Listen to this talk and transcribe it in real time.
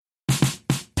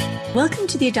Welcome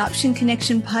to the Adoption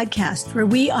Connection podcast, where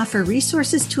we offer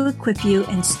resources to equip you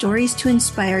and stories to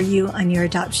inspire you on your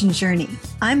adoption journey.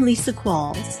 I'm Lisa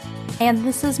Qualls. And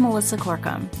this is Melissa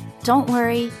Corkum. Don't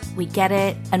worry, we get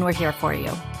it, and we're here for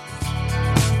you.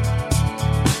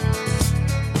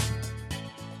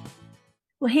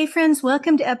 Well, hey friends,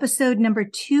 welcome to episode number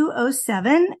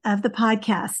 207 of the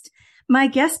podcast. My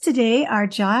guests today are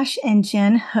Josh and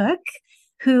Jenn Hook,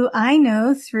 who I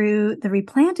know through the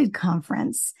Replanted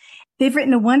Conference. They've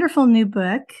written a wonderful new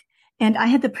book, and I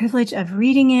had the privilege of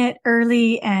reading it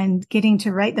early and getting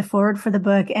to write the foreword for the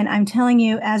book. And I'm telling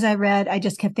you, as I read, I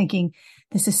just kept thinking,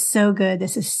 this is so good.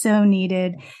 This is so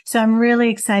needed. So I'm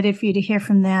really excited for you to hear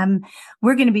from them.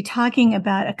 We're going to be talking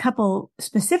about a couple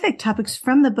specific topics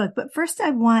from the book. But first,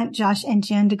 I want Josh and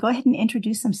Jenn to go ahead and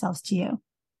introduce themselves to you.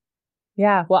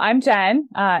 Yeah, well, I'm Jenn.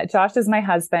 Josh is my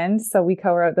husband. So we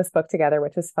co-wrote this book together,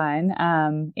 which was fun.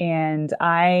 And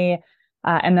I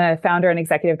am the founder and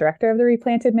executive director of the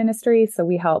Replanted Ministry. So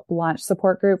we help launch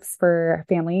support groups for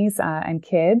families and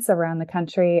kids around the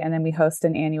country. And then we host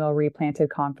an annual Replanted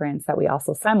conference that we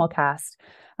also simulcast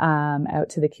out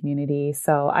to the community.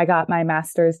 So I got my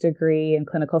master's degree in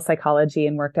clinical psychology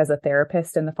and worked as a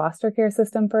therapist in the foster care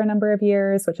system for a number of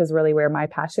years, which is really where my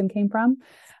passion came from.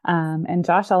 And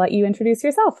Josh, I'll let you introduce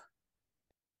yourself.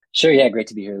 Sure. Yeah. Great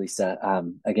to be here, Lisa.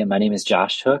 Again, my name is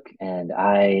Josh Hook, and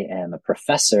I am a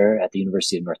professor at the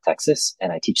University of North Texas,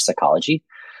 and I teach psychology.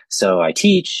 So I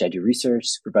teach, I do research,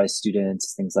 supervise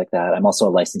students, things like that. I'm also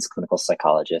a licensed clinical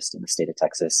psychologist in the state of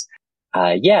Texas.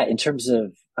 In terms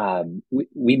of,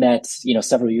 we met,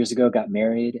 several years ago, got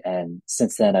married. And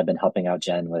since then I've been helping out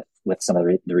Jenn with some of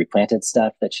the Replanted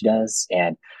stuff that she does.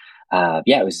 And,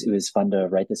 it was fun to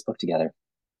write this book together.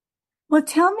 Well,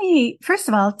 tell me, first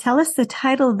of all, tell us the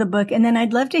title of the book, and then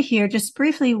I'd love to hear just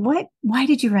briefly, why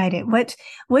did you write it?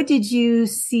 What did you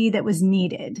see that was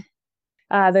needed?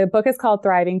 The book is called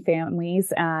Thriving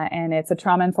Families, and it's a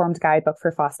trauma-informed guidebook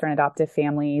for foster and adoptive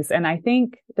families. And I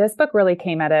think this book really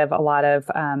came out of a lot of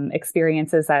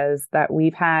experiences that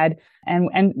we've had,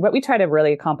 and what we try to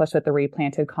really accomplish with the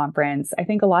Replanted Conference. I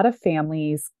think a lot of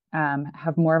families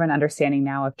have more of an understanding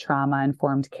now of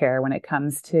trauma-informed care when it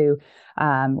comes to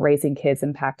raising kids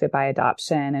impacted by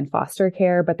adoption and foster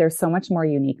care. But there's so much more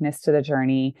uniqueness to the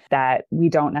journey that we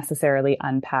don't necessarily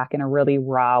unpack in a really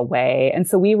raw way. And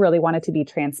so we really wanted to be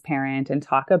transparent and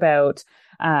talk about,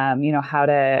 how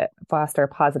to foster a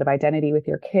positive identity with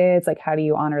your kids. Like, how do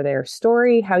you honor their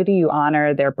story? How do you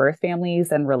honor their birth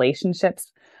families and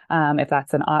relationships? If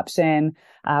that's an option,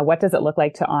 what does it look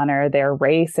like to honor their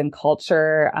race and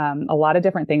culture? A lot of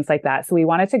different things like that. So we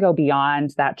wanted to go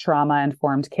beyond that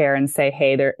trauma-informed care and say,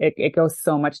 hey, it goes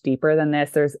so much deeper than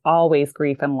this. There's always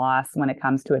grief and loss when it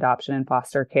comes to adoption and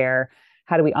foster care.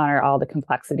 How do we honor all the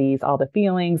complexities, all the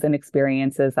feelings and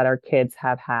experiences that our kids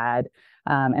have had?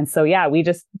 We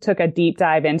just took a deep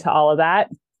dive into all of that.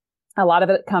 A lot of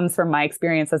it comes from my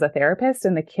experience as a therapist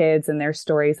and the kids and their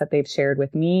stories that they've shared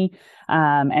with me,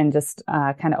 and just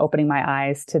kind of opening my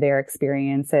eyes to their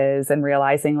experiences and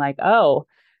realizing like, oh,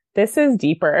 this is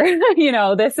deeper.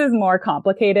 This is more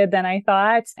complicated than I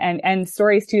thought. And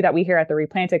stories too that we hear at the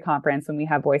Replanted Conference when we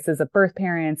have voices of birth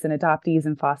parents and adoptees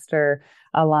and foster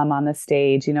alum on the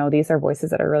stage. These are voices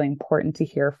that are really important to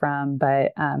hear from,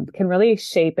 but can really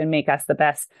shape and make us the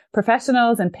best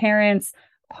professionals and parents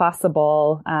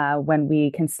possible when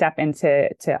we can step into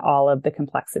all of the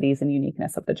complexities and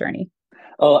uniqueness of the journey.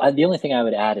 Oh, the only thing I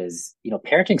would add is,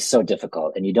 parenting's so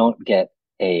difficult, and you don't get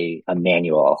a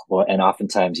manual, and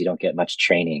oftentimes you don't get much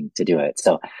training to do it.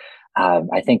 So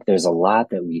I think there's a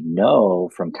lot that we know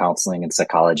from counseling and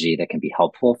psychology that can be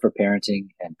helpful for parenting,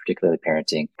 and particularly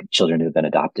parenting children who have been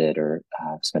adopted or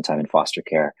spent time in foster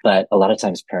care. But a lot of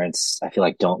times parents, I feel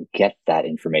like, don't get that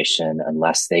information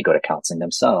unless they go to counseling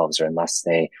themselves, or unless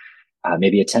they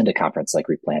maybe attend a conference like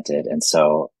Replanted. And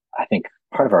so I think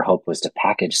part of our hope was to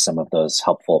package some of those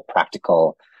helpful,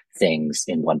 practical things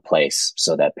in one place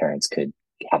so that parents could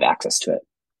have access to it.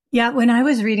 Yeah. When I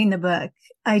was reading the book,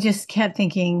 I just kept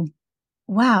thinking,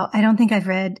 wow, I don't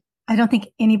think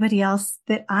anybody else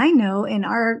that I know in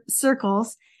our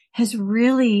circles has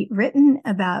really written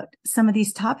about some of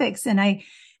these topics. And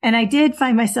I did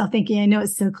find myself thinking, I know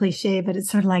it's so cliche, but it's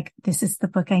sort of like, this is the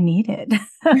book I needed.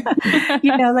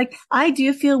 I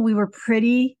do feel we were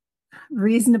pretty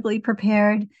reasonably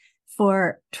prepared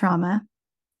for trauma,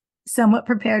 somewhat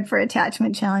prepared for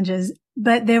attachment challenges,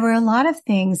 but there were a lot of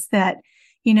things that,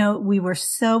 we were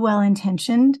so well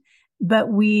intentioned,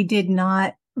 but we did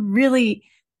not really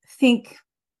think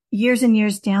years and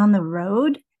years down the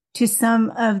road to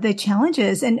some of the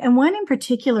challenges. And one in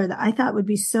particular that I thought would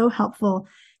be so helpful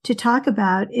to talk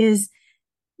about is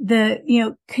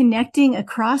connecting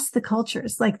across the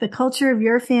cultures, like the culture of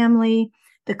your family,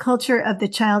 the culture of the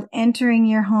child entering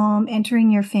your home,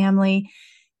 entering your family.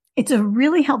 It's a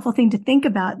really helpful thing to think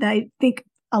about that I think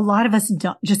a lot of us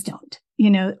don't,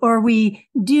 or we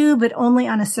do, but only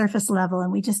on a surface level,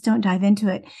 and we just don't dive into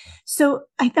it. So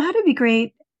I thought it'd be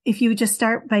great if you would just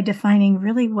start by defining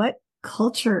really what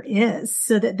culture is,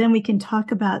 so that then we can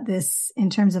talk about this in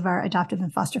terms of our adoptive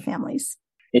and foster families.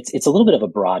 It's a little bit of a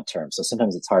broad term, so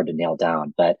sometimes it's hard to nail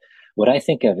down. But what I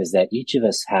think of is that each of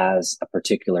us has a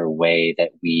particular way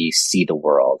that we see the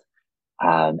world.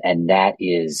 And that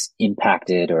is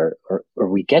impacted or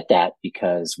we get that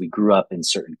because we grew up in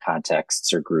certain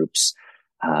contexts or groups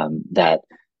that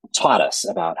taught us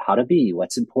about how to be,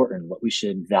 what's important, what we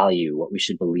should value, what we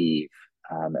should believe,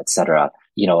 etc.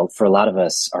 For a lot of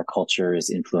us, our culture is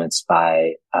influenced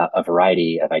by a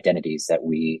variety of identities that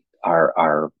we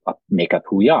are make up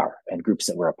who we are and groups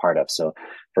that we're a part of. So,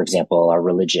 for example, our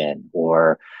religion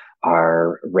or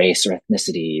our race or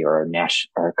ethnicity or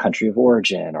our country of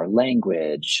origin, our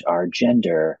language, our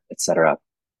gender, etc.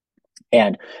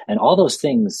 And all those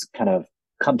things kind of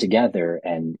come together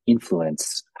and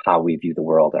influence how we view the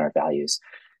world and our values.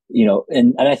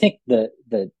 And I think the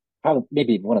probably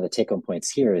maybe one of the take home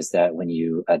points here is that when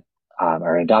you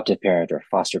are an adoptive parent or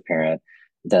foster parent,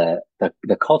 the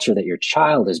culture that your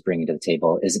child is bringing to the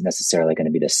table isn't necessarily going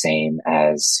to be the same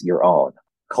as your own.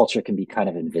 Culture can be kind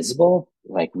of invisible.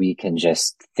 Like we can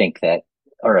just think that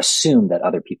or assume that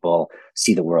other people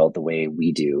see the world the way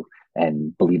we do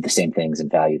and believe the same things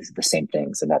and value the same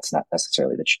things. And that's not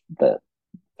necessarily the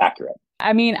accurate.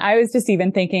 I mean, I was just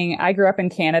even thinking, I grew up in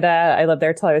Canada. I lived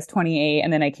there till I was 28,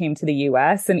 and then I came to the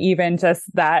US. And even just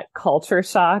that culture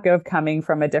shock of coming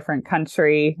from a different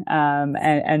country,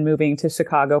 and moving to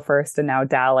Chicago first and now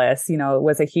Dallas, it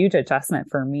was a huge adjustment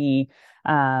for me.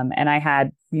 And I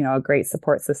had, a great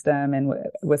support system and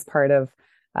was part of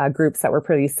groups that were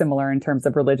pretty similar in terms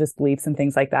of religious beliefs and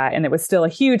things like that. And it was still a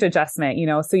huge adjustment,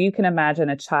 so you can imagine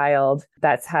a child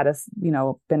that's had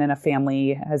been in a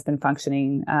family, has been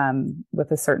functioning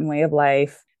with a certain way of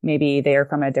life. Maybe they are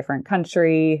from a different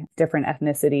country, different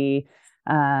ethnicity.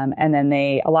 And then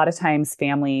a lot of times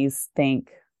families think,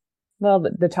 well,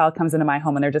 the child comes into my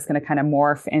home and they're just going to kind of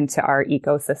morph into our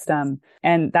ecosystem.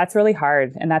 And that's really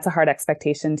hard. And that's a hard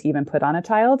expectation to even put on a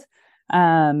child.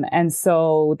 And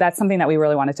so that's something that we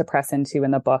really wanted to press into in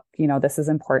the book. This is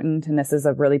important and this is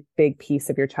a really big piece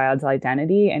of your child's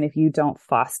identity. And if you don't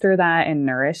foster that and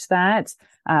nourish that,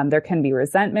 there can be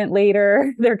resentment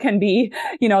later. There can be,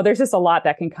 there's just a lot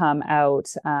that can come out,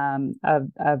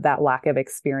 of that lack of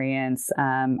experience,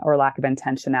 or lack of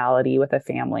intentionality with a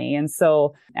family.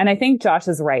 And I think Josh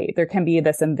is right. There can be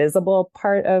this invisible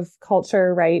part of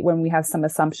culture, right? When we have some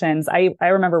assumptions. I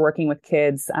remember working with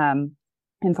kids,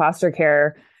 in foster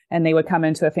care, and they would come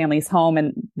into a family's home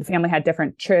and the family had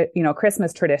different,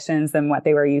 Christmas traditions than what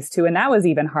they were used to. And that was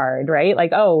even hard, right?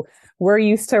 Like, oh, we're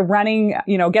used to running,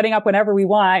 getting up whenever we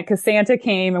want because Santa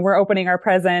came and we're opening our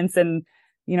presents. And,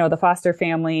 the foster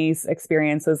family's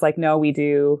experience was like, no, we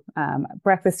do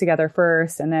breakfast together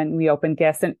first and then we open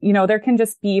gifts. And, there can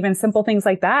just be even simple things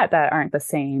like that aren't the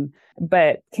same,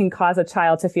 but can cause a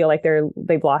child to feel like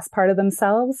they've lost part of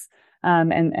themselves.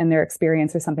 And their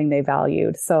experience or something they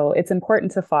valued. So it's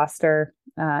important to foster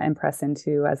and press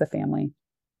into as a family.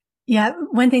 Yeah.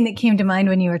 One thing that came to mind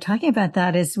when you were talking about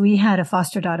that is we had a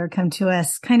foster daughter come to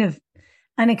us kind of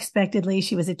unexpectedly.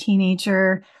 She was a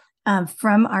teenager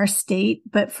from our state,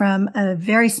 but from a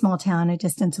very small town, a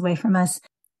distance away from us.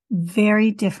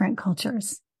 Very different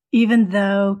cultures. Even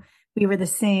though we were the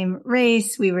same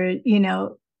race, we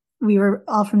were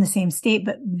all from the same state,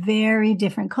 but very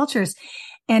different cultures.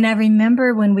 And I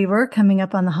remember when we were coming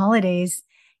up on the holidays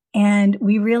and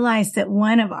we realized that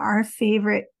one of our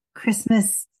favorite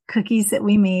Christmas cookies that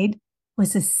we made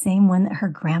was the same one that her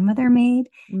grandmother made.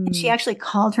 And she actually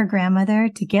called her grandmother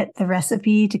to get the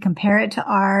recipe to compare it to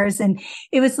ours. And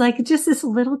it was like just this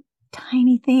little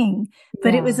tiny thing,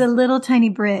 but it was a little tiny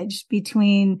bridge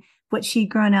between what she'd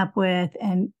grown up with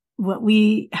and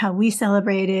how we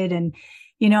celebrated. And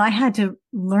I had to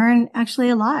learn actually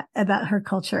a lot about her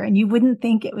culture, and you wouldn't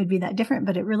think it would be that different,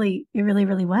 but it really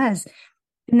was.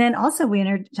 And then also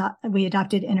we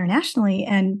adopted internationally.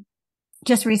 And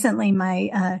just recently,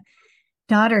 my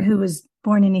daughter, who was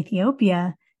born in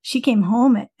Ethiopia, she came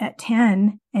home at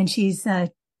 10 and she's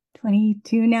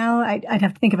 22 now. I'd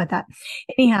have to think about that.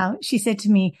 Anyhow, she said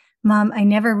to me, Mom, I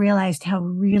never realized how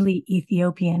really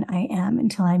Ethiopian I am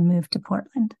until I moved to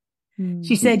Portland.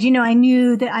 She said, I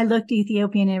knew that I looked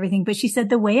Ethiopian and everything, but she said,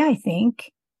 the way I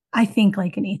think, I think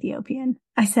like an Ethiopian.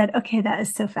 I said, okay, that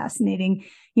is so fascinating.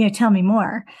 Tell me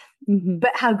more. Mm-hmm.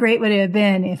 But how great would it have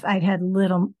been if I'd had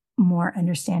little more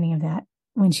understanding of that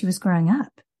when she was growing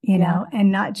up,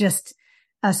 and not just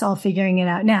us all figuring it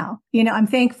out now. I'm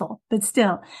thankful, but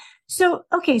still. So,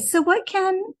 okay. So what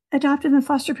can adoptive and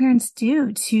foster parents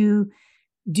do to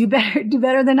do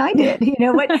better than I did?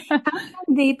 How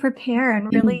can they prepare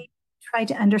and really try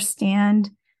to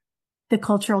understand the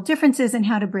cultural differences and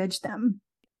how to bridge them?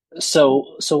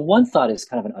 So one thought is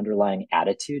kind of an underlying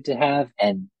attitude to have.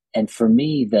 And for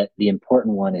me, the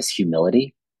important one is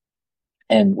humility.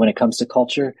 And when it comes to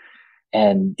culture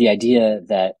and the idea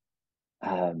that,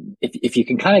 if you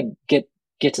can kind of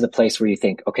get to the place where you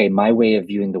think, okay, my way of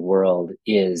viewing the world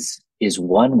is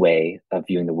one way of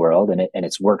viewing the world, and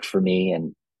it's worked for me,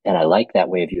 and I like that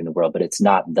way of viewing the world, but it's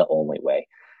not the only way.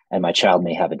 And my child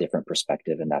may have a different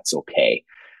perspective, and that's okay.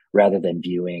 Rather than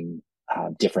viewing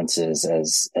differences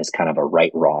as kind of a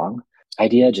right wrong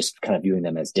idea, just kind of viewing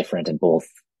them as different and both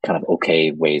kind of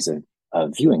okay ways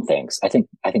of viewing things. I think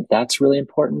that's really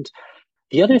important.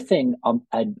 The other thing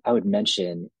I would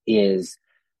mention is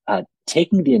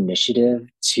taking the initiative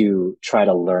to try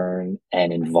to learn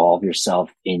and involve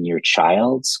yourself in your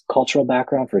child's cultural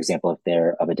background. For example, if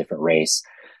they're of a different race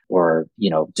or,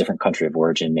 different country of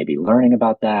origin, maybe learning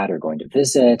about that or going to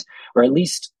visit, or at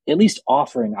least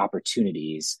offering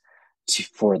opportunities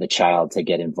for the child to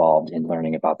get involved in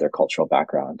learning about their cultural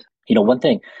background. One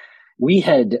thing we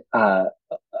had, a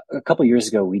couple of years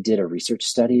ago, we did a research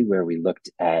study where we looked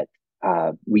at,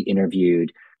 we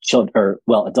interviewed children,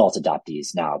 adult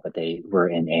adoptees now, but they were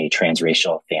in a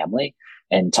transracial family,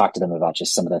 and talked to them about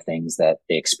just some of the things that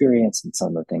they experienced and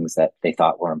some of the things that they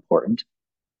thought were important.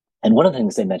 And one of the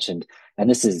things they mentioned, and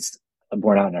this is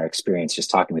borne out in our experience just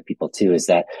talking with people too, is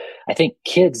that I think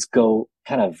kids go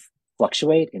kind of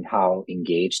fluctuate in how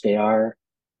engaged they are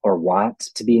or want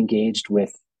to be engaged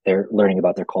with their learning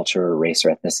about their culture or race or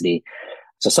ethnicity.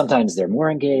 So sometimes they're more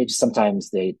engaged.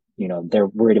 Sometimes they're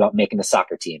worried about making the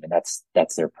soccer team, and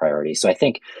that's their priority. So I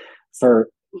think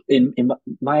in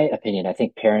my opinion, I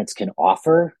think parents can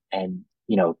offer and,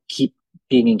 keep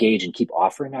being engaged and keep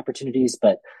offering opportunities,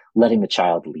 but letting the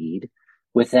child lead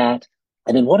with that.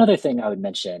 And then one other thing I would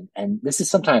mention, and this is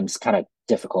sometimes kind of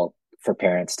difficult for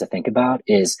parents to think about,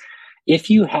 is if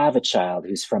you have a child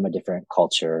who's from a different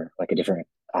culture, like a different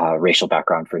racial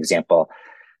background, for example,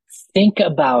 think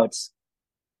about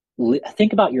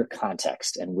your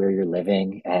context and where you're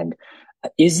living, and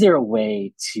is there a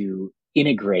way to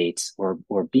integrate or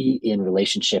be in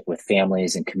relationship with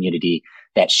families and community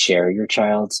that share your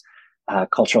child's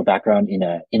cultural background in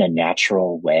a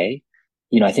natural way?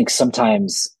 I think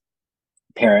sometimes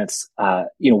parents,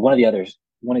 one of the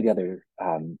other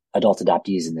adult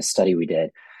adoptees in this study we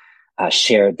did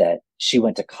shared that she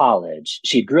went to college.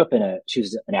 She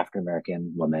was an African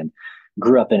American woman,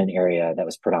 grew up in an area that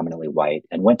was predominantly white,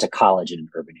 and went to college in an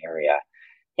urban area.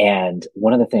 And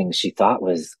one of the things she thought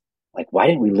was, like, why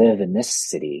didn't we live in this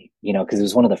city? Because it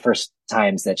was one of the first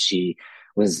times that she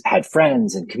had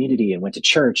friends and community and went to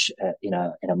church in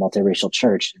a multiracial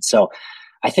church. And so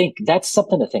I think that's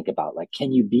something to think about. Like,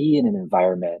 can you be in an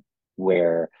environment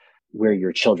where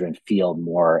your children feel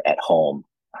more at home,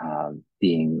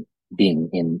 being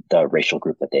in the racial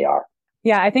group that they are?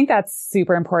 Yeah, I think that's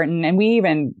super important. And we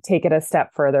even take it a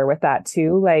step further with that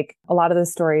too. Like, a lot of the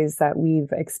stories that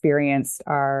we've experienced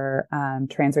are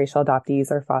transracial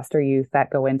adoptees or foster youth that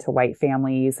go into white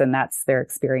families, and that's their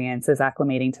experience, is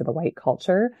acclimating to the white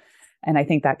culture. And I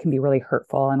think that can be really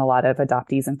hurtful. And a lot of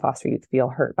adoptees and foster youth feel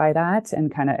hurt by that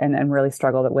and and really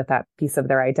struggle with that piece of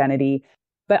their identity.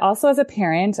 But also as a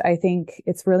parent, I think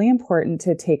it's really important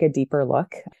to take a deeper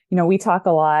look. We talk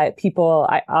a lot,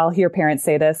 I'll hear parents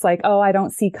say this, like, oh, I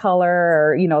don't see color,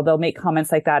 or, they'll make comments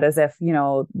like that as if,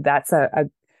 that's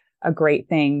a great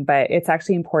thing. But it's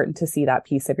actually important to see that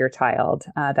piece of your child,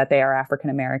 that they are African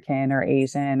American or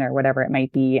Asian or whatever it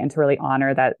might be, and to really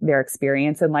honor that their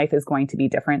experience in life is going to be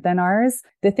different than ours.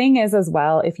 The thing is as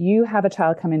well, if you have a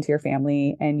child come into your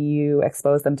family and you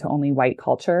expose them to only white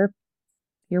culture,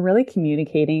 you're really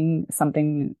communicating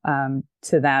something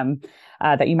to them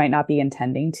that you might not be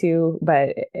intending to,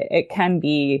 but it can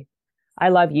be, I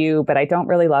love you, but I don't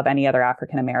really love any other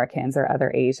African Americans or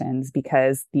other Asians,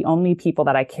 because the only people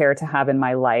that I care to have in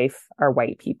my life are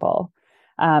white people.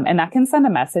 And that can send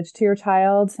a message to your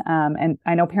child. And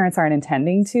I know parents aren't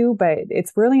intending to, but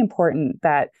it's really important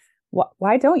that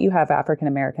why don't you have African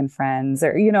American friends,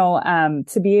 or,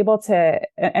 to be able to,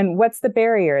 and what's the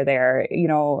barrier there?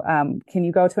 Can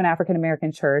you go to an African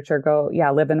American church or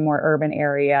live in a more urban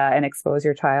area and expose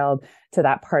your child to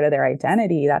that part of their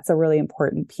identity? That's a really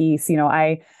important piece.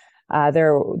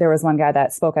 There was one guy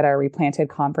that spoke at our Replanted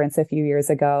conference a few years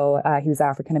ago. He was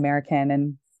African American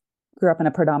and grew up in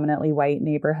a predominantly white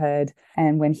neighborhood.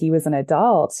 And when he was an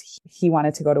adult, he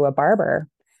wanted to go to a barber.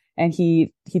 And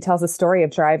he tells a story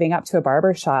of driving up to a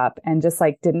barber shop and just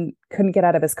like couldn't get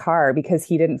out of his car because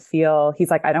he's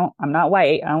like, I'm not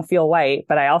white. I don't feel white,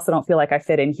 but I also don't feel like I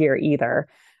fit in here either.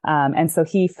 And so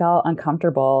he felt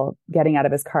uncomfortable getting out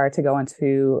of his car to go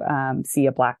into see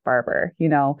a Black barber,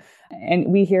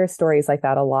 and we hear stories like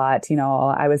that a lot.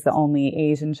 I was the only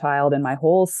Asian child in my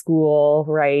whole school,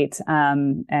 right?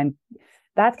 And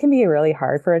that can be really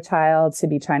hard for a child to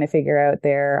be trying to figure out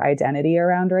their identity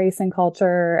around race and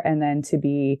culture, and then to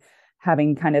be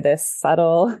having kind of this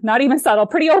subtle, not even subtle,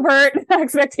 pretty overt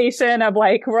expectation of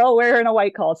like, well, we're in a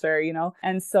white culture,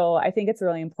 And so I think it's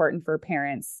really important for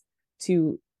parents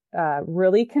to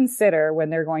really consider when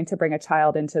they're going to bring a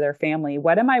child into their family,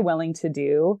 what am I willing to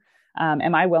do?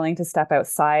 Am I willing to step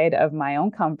outside of my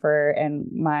own comfort and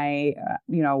my,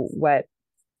 what,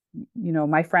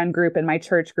 my friend group and my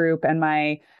church group and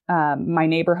my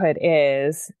neighborhood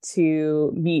is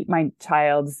to meet my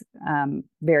child's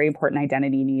very important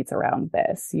identity needs around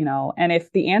this, And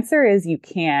if the answer is you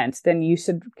can't, then you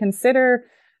should consider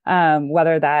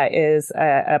whether that is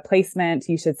a placement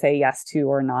you should say yes to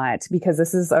or not, because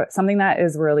this is something that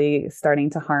is really starting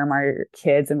to harm our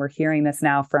kids. And we're hearing this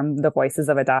now from the voices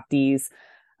of adoptees,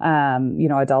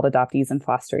 adult adoptees and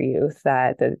foster youth,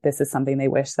 that this is something they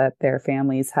wish that their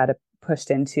families had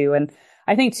pushed into. And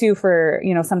I think too, for,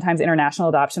 sometimes international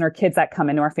adoption or kids that come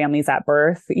into our families at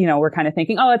birth, we're kind of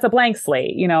thinking, oh, it's a blank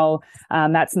slate,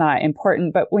 that's not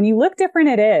important. But when you look different,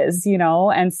 it is,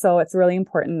 and so it's really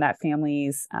important that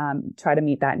families try to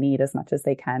meet that need as much as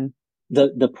they can.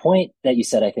 The point that you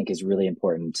said, I think, is really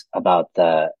important about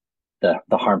the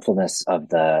harmfulness of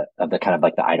the kind of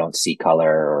like the I don't see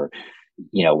color, or,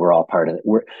 we're all part of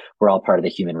we're all part of the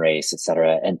human race, et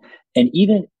cetera. And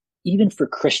even for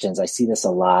Christians, I see this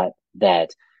a lot, that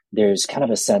there's kind of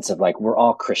a sense of like, we're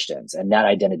all Christians and that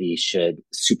identity should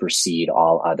supersede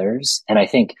all others. And I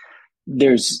think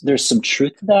there's some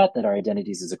truth to that our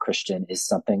identities as a Christian is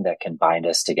something that can bind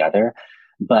us together.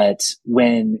 But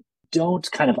when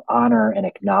don't kind of honor and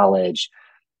acknowledge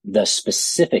the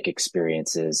specific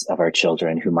experiences of our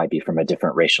children who might be from a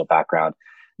different racial background,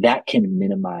 that can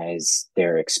minimize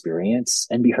their experience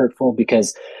and be hurtful,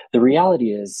 because the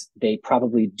reality is they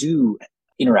probably do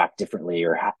interact differently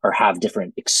or have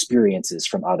different experiences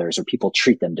from others, or people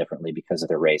treat them differently because of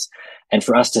their race. And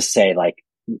for us to say like,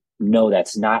 no,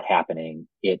 that's not happening,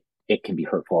 it can be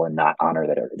hurtful and not honor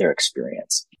their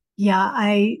experience. Yeah,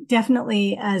 I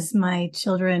definitely, as my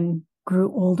children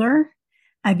grew older,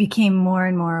 I became more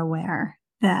and more aware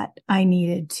that I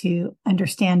needed to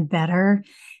understand better.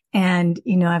 And,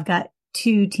 I've got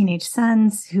 2 teenage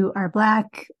sons who are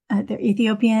Black, they're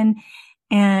Ethiopian,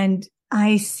 and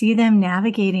I see them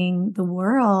navigating the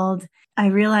world. I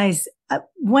realize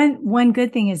one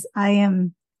good thing is I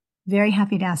am very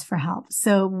happy to ask for help.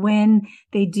 So when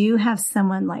they do have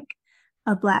someone like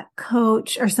a Black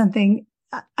coach or something,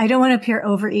 I don't want to appear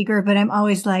overeager, but I'm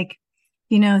always like,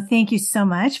 thank you so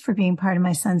much for being part of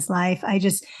my son's life.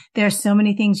 There are so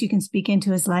many things you can speak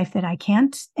into his life that I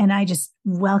can't. And I just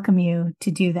welcome you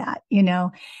to do that,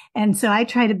 And so I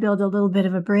try to build a little bit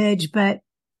of a bridge, but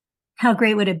how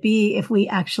great would it be if we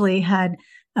actually had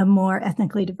a more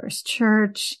ethnically diverse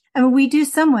church? I mean, we do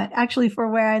somewhat actually for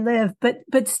where I live,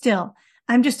 but still,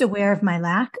 I'm just aware of my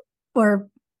lack, or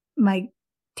my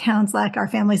town's lack, our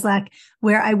family's lack,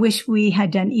 where I wish we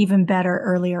had done even better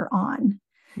earlier on,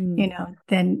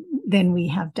 than we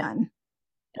have done.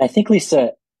 I think,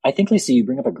 Lisa, you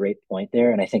bring up a great point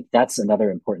there. And I think that's another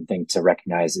important thing to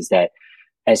recognize, is that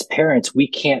as parents, we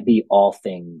can't be all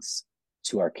things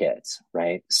to our kids,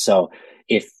 right? So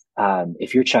if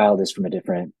your child is from a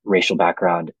different racial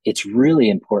background, it's really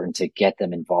important to get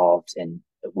them involved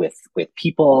with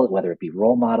people, whether it be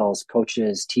role models,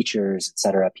 coaches, teachers, et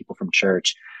cetera, people from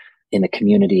church, in the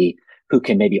community, who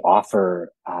can maybe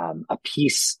offer a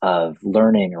piece of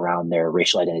learning around their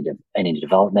racial identity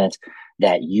development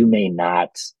that you may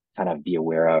not kind of be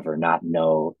aware of or not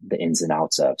know the ins and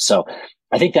outs of. So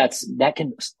I think that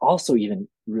can also even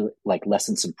really like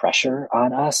lessen some pressure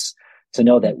on us to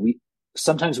know that we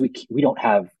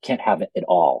can't have it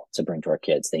all to bring to our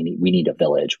kids. We need a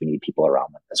village. We need people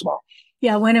around them as well.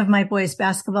 Yeah. One of my boys'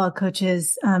 basketball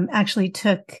coaches actually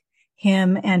took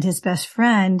him and his best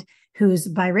friend, who's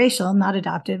biracial, not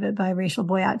adopted, but biracial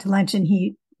boy, out to lunch. And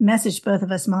he messaged both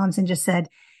of us moms and just said,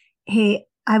 hey,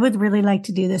 I would really like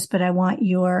to do this, but I want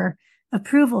your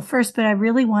approval first, but I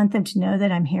really want them to know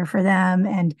that I'm here for them.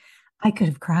 And I could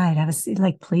have cried. I was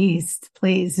like, please,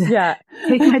 please Yeah.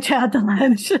 take my child to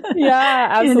lunch. Yeah,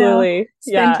 absolutely.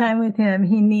 Spend time with him.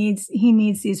 He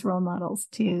needs these role models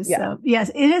too. Yeah. So yes,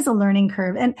 it is a learning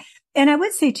curve. And I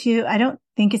would say too, I don't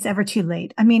think it's ever too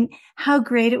late. I mean, how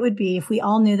great it would be if we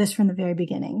all knew this from the very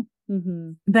beginning.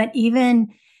 Mm-hmm. But even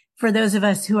for those of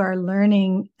us who are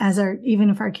learning even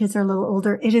if our kids are a little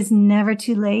older, it is never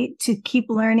too late to keep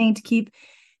learning, to keep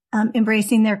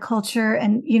embracing their culture.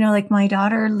 And, like my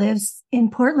daughter lives in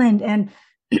Portland, and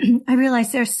I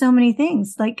realize there's so many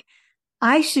things like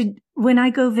when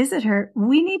I go visit her,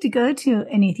 we need to go to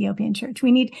an Ethiopian church.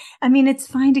 It's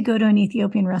fine to go to an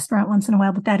Ethiopian restaurant once in a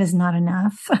while, but that is not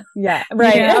enough. Yeah.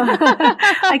 Right.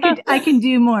 I can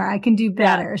do more. I can do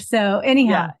better. Yeah. So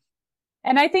anyhow. Yeah.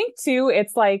 And I think too,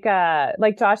 it's like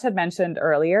Josh had mentioned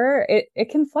earlier, it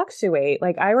can fluctuate.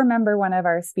 Like I remember one of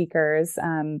our speakers,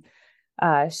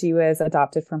 she was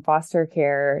adopted from foster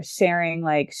care, sharing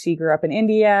like she grew up in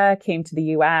India, came to the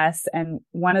US. And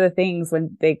one of the things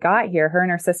when they got here, her and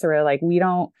her sister were like, we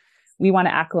want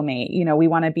to acclimate, we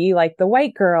want to be like the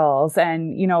white girls.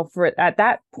 And, for at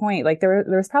that point, like there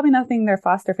was probably nothing their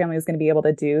foster family was going to be able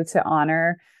to do to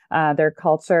honor their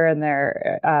culture and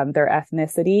their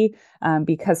ethnicity,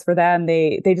 because for them,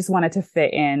 they just wanted to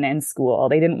fit in school.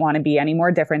 They didn't want to be any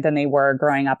more different than they were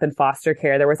growing up in foster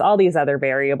care. There was all these other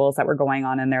variables that were going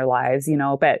on in their lives,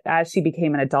 but as she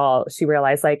became an adult, she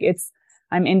realized like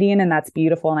I'm Indian and that's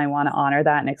beautiful. And I want to honor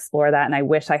that and explore that. And I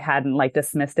wish I hadn't like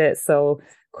dismissed it so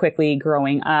quickly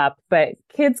growing up. But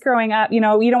kids growing up, you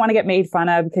don't want to get made fun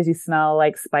of because you smell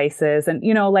like spices and,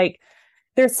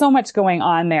 there's so much going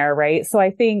on there, right? So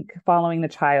I think following the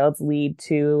child's lead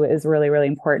too is really, really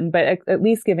important, but at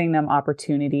least giving them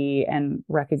opportunity and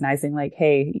recognizing like,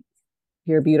 hey,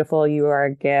 you're beautiful, you are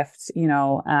a gift,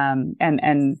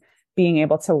 and being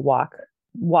able to walk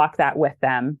that with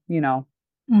them,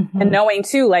 mm-hmm. And knowing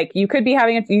too, like you could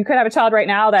have a child right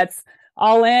now that's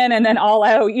all in and then all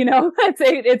out,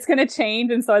 it's going to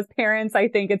change. And so as parents, I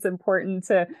think it's important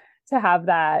to have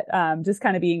that, just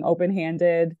kind of being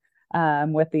open-handed,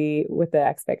 with the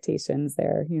expectations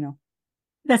there,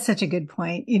 That's such a good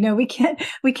point. We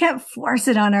can't force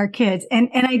it on our kids. And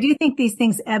I do think these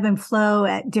things ebb and flow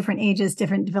at different ages,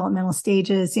 different developmental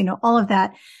stages, all of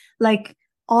that. Like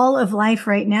all of life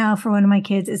right now for one of my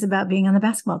kids is about being on the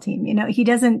basketball team. He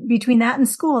doesn't, between that and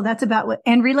school, that's about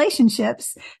and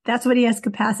relationships, that's what he has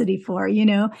capacity for,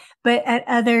 but at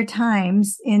other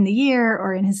times in the year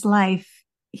or in his life,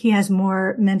 he has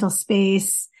more mental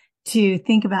space to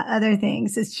think about other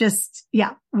things. It's just,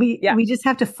 we just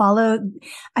have to follow.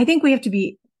 I think we have to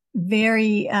be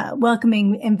very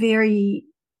welcoming and very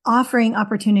offering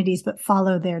opportunities, but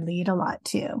follow their lead a lot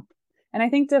too. And I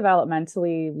think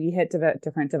developmentally, we hit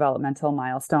different developmental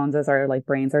milestones as our like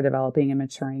brains are developing and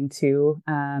maturing too.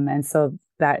 And so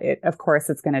that of course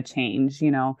it's going to change,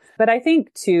 but I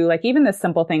think too, like even the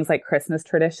simple things like Christmas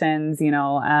traditions,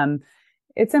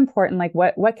 it's important. Like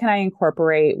what can I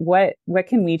incorporate? What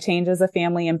can we change as a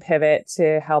family and pivot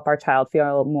to help our child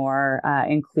feel more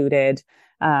included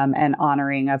and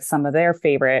honoring of some of their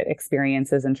favorite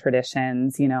experiences and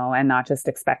traditions, and not just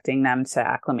expecting them to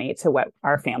acclimate to what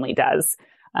our family does.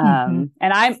 And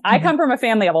I come from a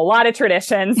family of a lot of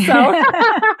traditions, so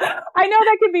I know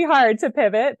that can be hard to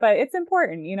pivot, but it's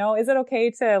important, is it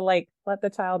okay to like let the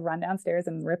child run downstairs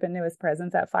and rip into his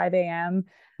presents at 5 a.m.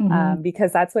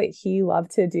 Because that's what he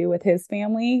loved to do with his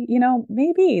family,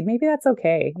 maybe that's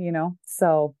okay,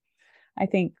 so I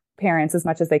think parents, as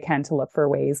much as they can, to look for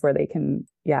ways where they can,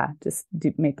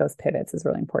 make those pivots is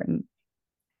really important.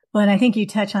 Well, and I think you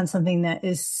touch on something that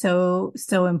is so,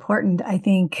 so important. I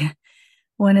think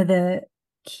one of the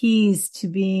keys to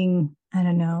being, I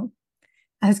don't know,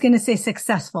 I was going to say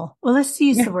successful. Well, let's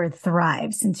use the word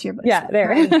thrive since you're both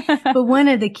there. But one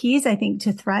of the keys, I think,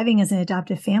 to thriving as an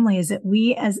adoptive family is that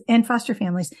and foster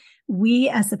families, we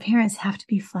as the parents have to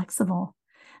be flexible.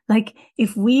 Like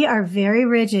if we are very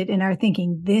rigid in our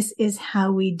thinking, this is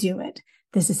how we do it.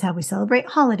 This is how we celebrate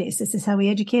holidays. This is how we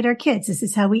educate our kids. This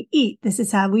is how we eat. This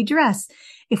is how we dress.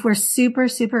 If we're super,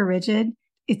 super rigid,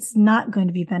 it's not going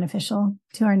to be beneficial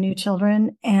to our new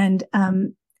children. And,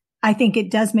 I think it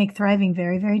does make thriving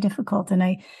very, very difficult. And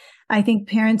I think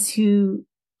parents who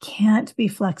can't be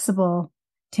flexible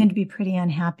tend to be pretty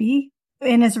unhappy.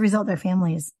 And as a result, their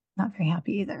family is not very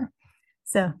happy either.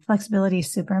 So flexibility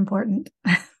is super important.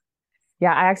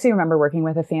 Yeah, I actually remember working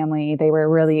with a family. They were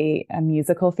really a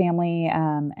musical family.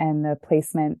 And the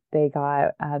placement they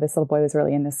got, this little boy was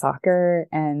really into soccer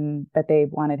but they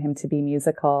wanted him to be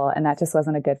musical, and that just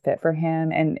wasn't a good fit for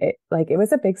him. And it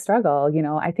was a big struggle.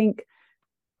 I think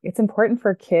it's important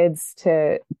for kids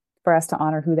to for us to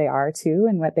honor who they are too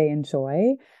and what they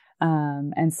enjoy.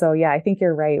 And so, yeah, I think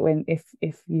you're right.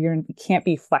 If you can't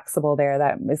be flexible there,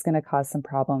 that is going to cause some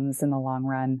problems in the long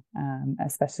run,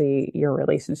 especially your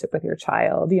relationship with your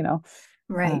child,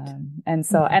 Right. And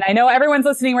so, and I know everyone's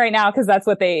listening right now because that's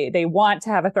what they want to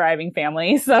have a thriving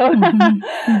family. So,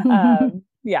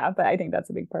 yeah, but I think that's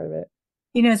a big part of it.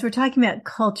 As we're talking about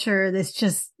culture, this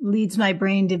just leads my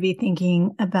brain to be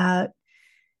thinking about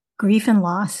grief and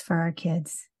loss for our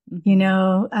kids.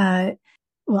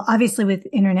 Well, obviously with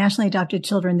internationally adopted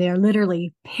children, they are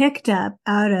literally picked up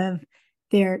out of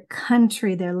their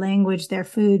country, their language, their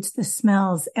foods, the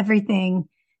smells, everything,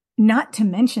 not to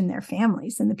mention their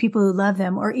families and the people who love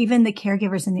them, or even the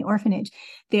caregivers in the orphanage.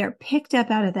 They are picked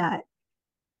up out of that.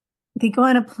 They go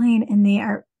on a plane and they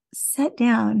are set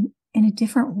down in a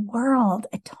different world,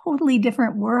 a totally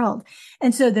different world.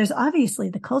 And so there's obviously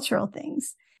the cultural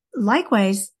things.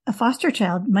 Likewise, a foster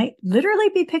child might literally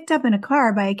be picked up in a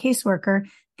car by a caseworker.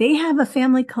 They have a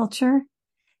family culture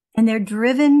and they're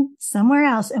driven somewhere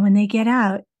else. And when they get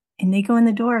out and they go in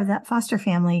the door of that foster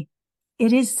family,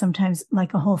 it is sometimes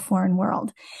like a whole foreign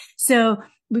world. So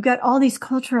we've got all these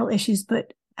cultural issues,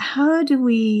 but how do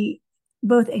we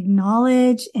both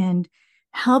acknowledge and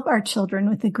help our children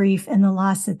with the grief and the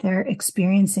loss that they're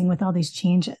experiencing with all these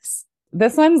changes?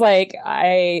 This one's like,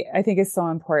 I think is so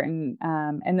important.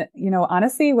 And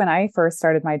honestly, when I first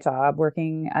started my job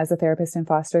working as a therapist in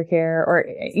foster care, or,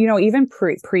 even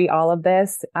pre all of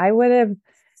this, I would have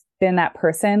been that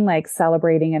person like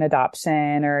celebrating an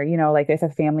adoption, or, like if a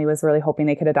family was really hoping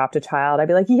they could adopt a child, I'd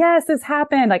be like, yes, this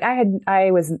happened. Like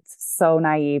I was so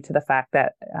naive to the fact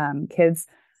that, kids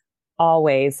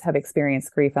always have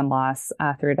experienced grief and loss,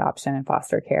 through adoption and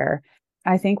foster care.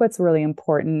 I think what's really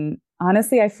important,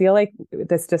 honestly, I feel like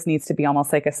this just needs to be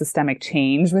almost like a systemic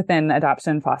change within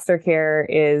adoption foster care,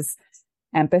 is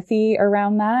empathy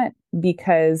around that,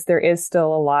 because there is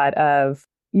still a lot of,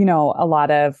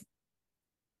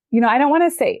 I don't want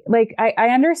to say, like, I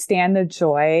understand the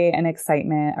joy and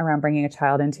excitement around bringing a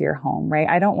child into your home, right?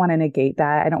 I don't want to negate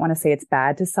that. I don't want to say it's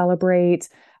bad to celebrate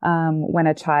when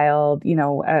a child,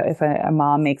 if a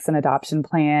mom makes an adoption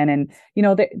plan, and,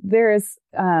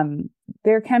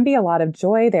 there can be a lot of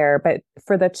joy there, but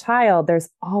for the child, there's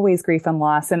always grief and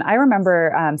loss. And I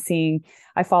remember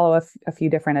I follow a few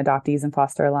different adoptees and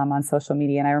foster alum on social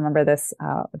media. And I remember this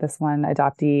one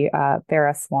adoptee,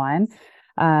 Farah Swan,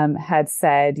 had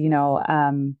said,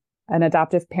 an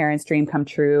adoptive parent's dream come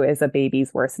true is a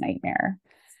baby's worst nightmare.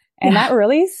 And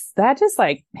that just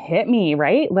like hit me,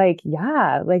 right? Like,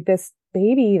 yeah, like this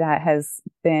baby that has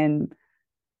been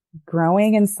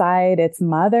growing inside its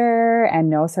mother and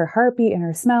knows her heartbeat and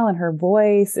her smell and her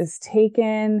voice is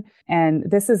taken. And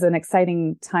this is an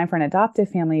exciting time for an adoptive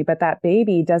family, but that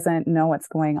baby doesn't know what's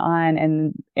going on.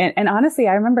 And honestly,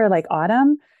 I remember like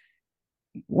Autumn,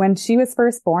 when she was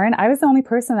first born, I was the only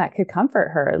person that could comfort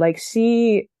her. Like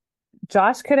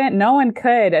Josh couldn't, no one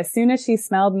could. As soon as she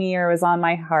smelled me or was on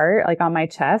my heart, like on my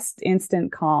chest,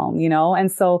 instant calm,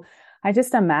 And so I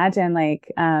just imagine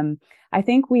like, I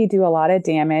think we do a lot of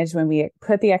damage when we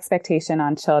put the expectation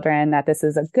on children that this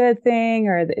is a good thing,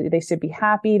 or they should be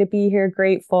happy to be here,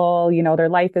 grateful, their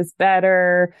life is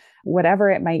better, whatever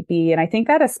it might be. And I think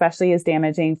that especially is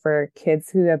damaging for kids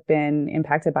who have been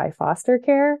impacted by foster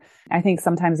care. I think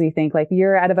sometimes we think like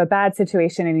you're out of a bad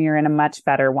situation and you're in a much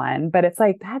better one, but it's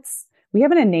like, we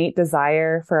have an innate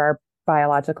desire for our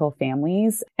biological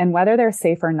families, and whether they're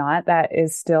safe or not, that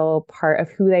is still part of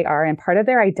who they are and part of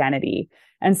their identity.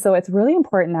 And so it's really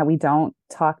important that we don't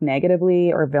talk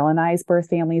negatively or villainize birth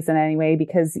families in any way,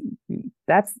 because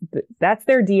that's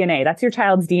their DNA. That's your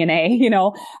child's DNA,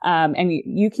 and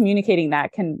you communicating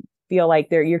that can feel like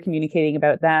you're communicating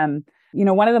about them.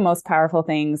 One of the most powerful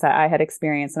things that I had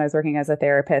experienced when I was working as a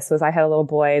therapist was I had a little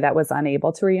boy that was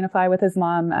unable to reunify with his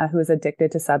mom, who was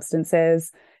addicted to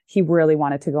substances. He really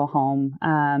wanted to go home,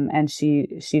 and she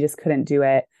just couldn't do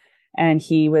it. And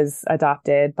he was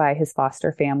adopted by his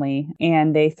foster family,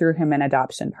 and they threw him an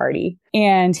adoption party.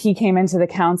 And he came into the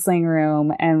counseling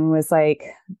room and was like,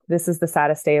 this is the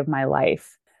saddest day of my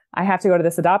life. I have to go to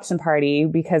this adoption party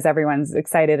because everyone's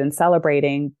excited and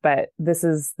celebrating, but this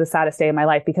is the saddest day of my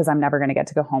life because I'm never going to get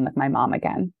to go home with my mom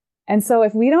again. And so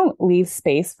if we don't leave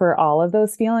space for all of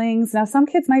those feelings, now some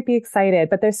kids might be excited,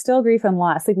 but there's still grief and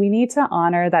loss. Like we need to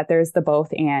honor that there's the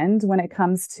both and when it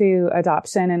comes to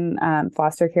adoption and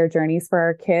foster care journeys for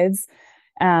our kids.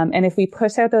 And if we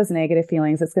push out those negative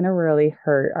feelings, it's going to really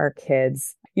hurt our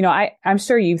kids. I'm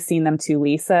sure you've seen them too,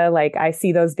 Lisa. Like I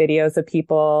see those videos of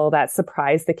people that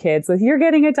surprise the kids with, you're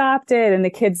getting adopted. And the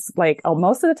kids like,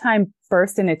 most of the time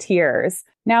burst into tears.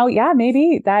 Now, yeah,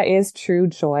 maybe that is true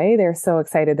joy. They're so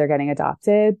excited they're getting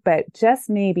adopted, but just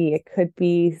maybe it could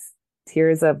be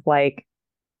tears of like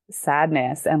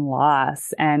sadness and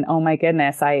loss and, oh my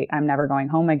goodness, I'm never going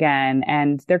home again.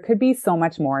 And there could be so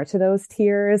much more to those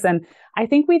tears. And I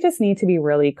think we just need to be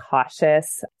really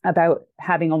cautious about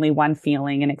having only one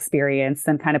feeling and experience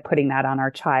and kind of putting that on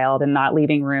our child and not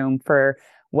leaving room for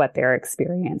what their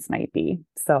experience might be.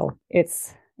 So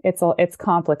it's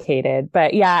complicated,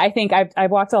 but yeah, I think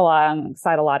I've walked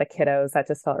alongside a lot of kiddos that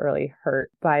just felt really hurt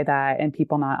by that, and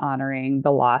people not honoring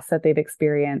the loss that they've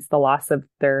experienced, the loss of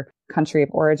their country of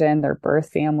origin, their birth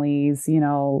families,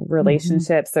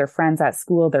 relationships, their friends at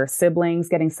school, their siblings,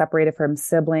 getting separated from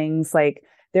siblings. Like,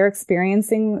 they're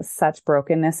experiencing such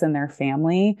brokenness in their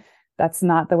family. That's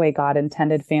not the way God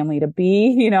intended family to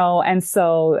be, and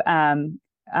so,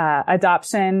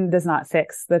 adoption does not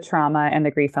fix the trauma and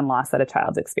the grief and loss that a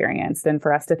child's experienced. And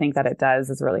for us to think that it does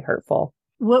is really hurtful.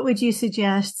 What would you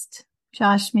suggest,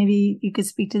 Josh, maybe you could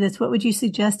speak to this. What would you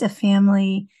suggest a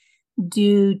family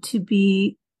do to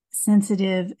be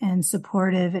sensitive and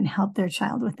supportive and help their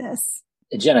child with this?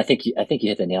 Jen, I think you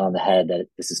hit the nail on the head that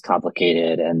this is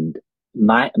complicated. And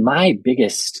my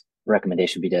biggest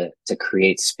recommendation would be to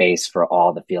create space for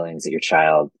all the feelings that your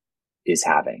child is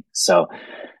having. So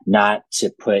not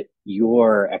to put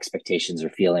your expectations or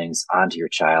feelings onto your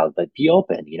child, but be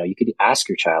open. You could ask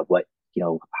your child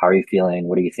how are you feeling?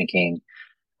 What are you thinking?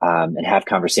 And have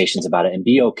conversations about it and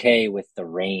be okay with the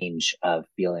range of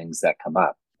feelings that come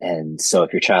up. And so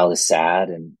if your child is sad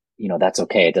and, that's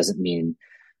okay. It doesn't mean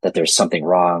that there's something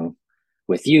wrong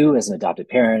with you as an adopted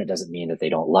parent. It doesn't mean that they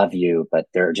don't love you, but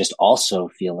they're just also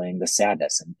feeling the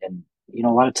sadness. And a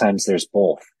lot of times there's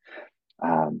both,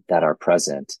 that are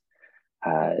present.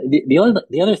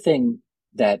 The other thing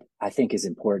that I think is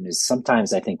important is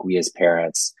sometimes I think we as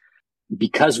parents,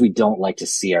 because we don't like to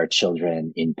see our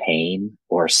children in pain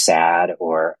or sad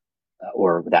or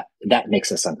that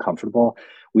makes us uncomfortable,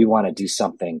 we want to do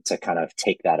something to kind of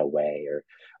take that away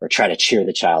or try to cheer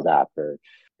the child up or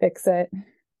fix it.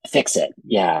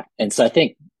 Yeah. And so I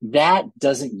think that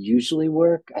doesn't usually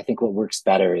work. I think what works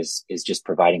better is just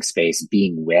providing space,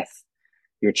 being with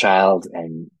your child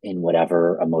and in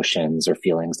whatever emotions or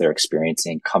feelings they're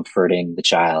experiencing, comforting the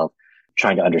child,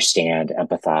 trying to understand,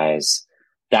 empathize.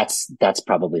 That's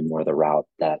probably more the route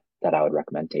that I would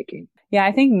recommend taking. Yeah,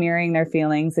 I think mirroring their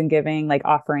feelings and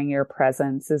offering your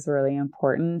presence is really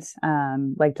important.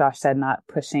 Like Josh said, not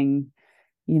pushing,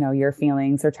 your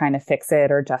feelings or trying to fix it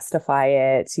or justify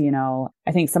it.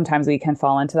 I think sometimes we can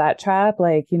fall into that trap.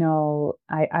 Like,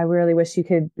 I really wish you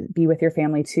could be with your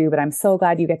family too, but I'm so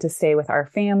glad you get to stay with our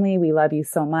family. We love you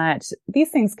so much. These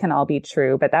things can all be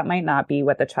true, but that might not be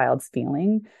what the child's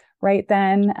feeling right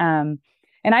then.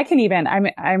 And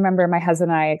I remember my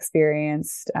husband and I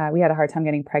experienced, we had a hard time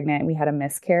getting pregnant. We had a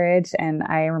miscarriage. And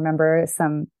I remember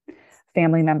some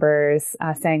family members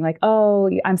saying like, oh,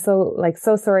 I'm so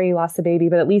sorry you lost a baby,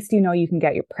 but at least you can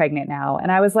get pregnant now.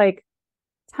 And I was like,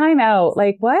 time out,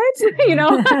 like what?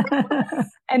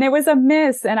 And it was a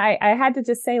miss. And I had to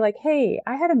just say like, hey,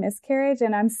 I had a miscarriage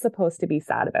and I'm supposed to be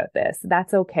sad about this.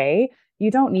 That's okay.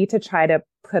 You don't need to try to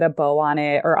put a bow on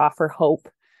it or offer hope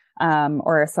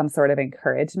or some sort of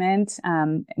encouragement.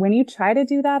 When you try to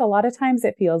do that, a lot of times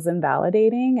it feels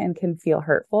invalidating and can feel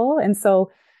hurtful. And so,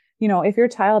 if your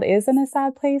child is in a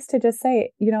sad place, to just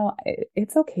say,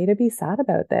 it's okay to be sad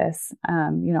about this.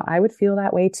 I would feel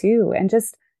that way too. And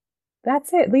just,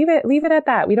 that's it. Leave it at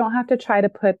that. We don't have to try to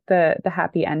put the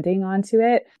happy ending onto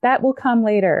it. That will come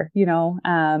later,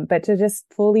 but to just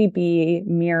fully be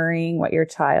mirroring what your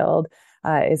child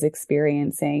is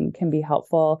experiencing can be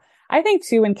helpful. I think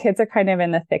too, when kids are kind of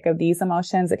in the thick of these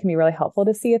emotions, it can be really helpful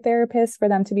to see a therapist for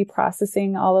them to be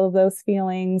processing all of those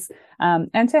feelings,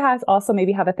 and to also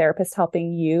maybe have a therapist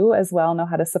helping you as well know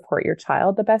how to support your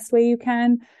child the best way you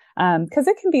can. Because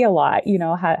it can be a lot,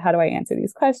 how do I answer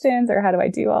these questions or how do I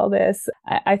do all this?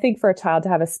 I think for a child to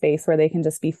have a space where they can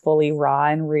just be fully raw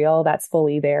and real, that's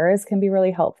fully theirs, can be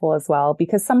really helpful as well.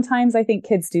 Because sometimes I think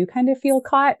kids do kind of feel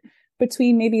caught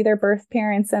between maybe their birth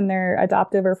parents and their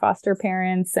adoptive or foster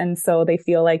parents. And so they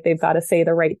feel like they've got to say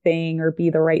the right thing or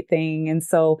be the right thing. And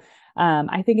so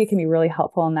I think it can be really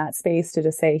helpful in that space to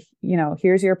just say,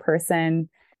 here's your person,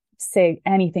 say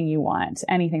anything you want,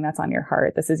 anything that's on your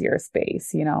heart. This is your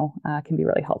space, can be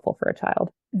really helpful for a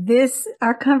child.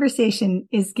 Our conversation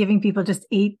is giving people just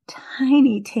a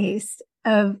tiny taste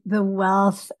of the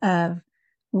wealth of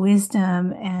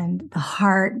wisdom and the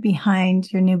heart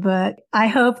behind your new book. I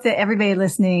hope that everybody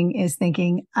listening is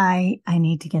thinking, I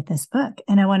need to get this book.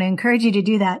 And I want to encourage you to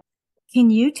do that. Can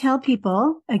you tell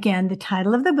people again the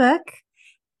title of the book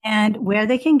and where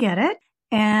they can get it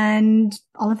and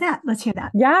all of that. Let's hear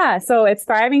that. Yeah. So it's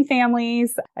Thriving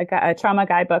Families, a trauma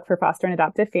guidebook for foster and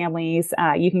adoptive families.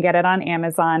 You can get it on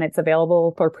Amazon. It's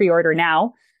available for pre-order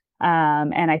now.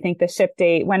 And I think the ship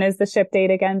date, when is the ship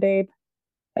date again, babe?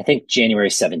 I think January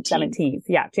 17th. 17th.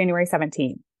 Yeah. January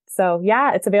 17th. So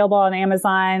yeah, it's available on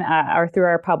Amazon, or through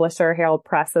our publisher, Herald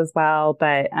Press as well.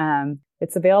 But,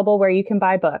 it's available where you can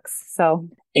buy books. So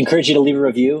encourage you to leave a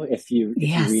review if you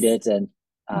read it and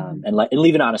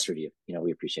leave an honest review.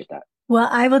 We appreciate that. Well,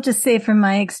 I will just say from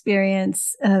my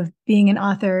experience of being an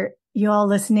author, you all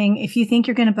listening, if you think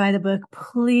you're going to buy the book,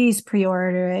 please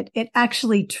pre-order it. It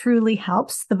actually truly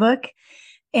helps the book.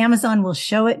 Amazon will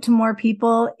show it to more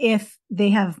people if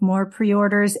they have more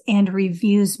pre-orders, and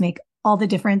reviews make all the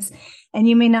difference. And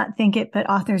you may not think it, but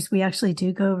authors, we actually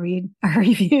do go read our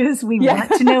reviews. We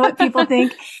want to know what people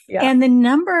think. And the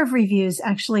number of reviews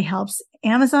actually helps.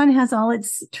 Amazon has all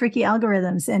its tricky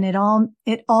algorithms, and it all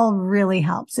really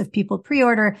helps if people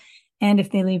pre-order and if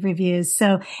they leave reviews.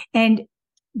 So, and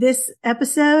this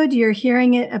episode, you're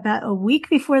hearing it about a week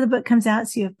before the book comes out,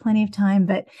 so you have plenty of time.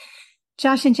 But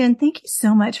Josh and Jenn, thank you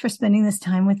so much for spending this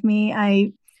time with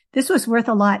me. This was worth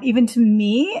a lot, even to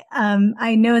me.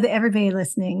 I know that everybody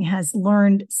listening has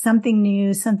learned something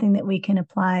new, something that we can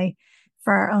apply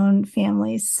for our own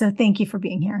families. So thank you for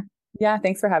being here. Yeah,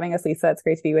 thanks for having us, Lisa. It's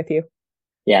great to be with you.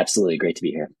 Yeah, absolutely. Great to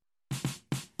be here.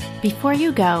 Before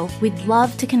you go, we'd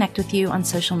love to connect with you on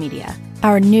social media.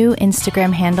 Our new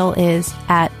Instagram handle is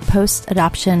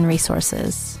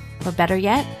 @postadoptionresources. Or better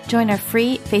yet, join our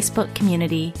free Facebook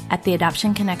community at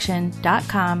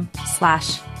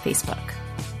theadoptionconnection.com/Facebook.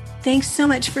 Thanks so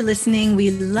much for listening.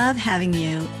 We love having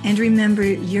you. And remember,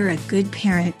 you're a good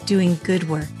parent doing good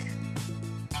work.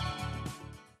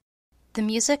 The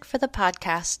music for the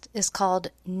podcast is called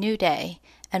New Day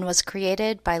and was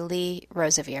created by Lee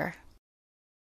Rosevier.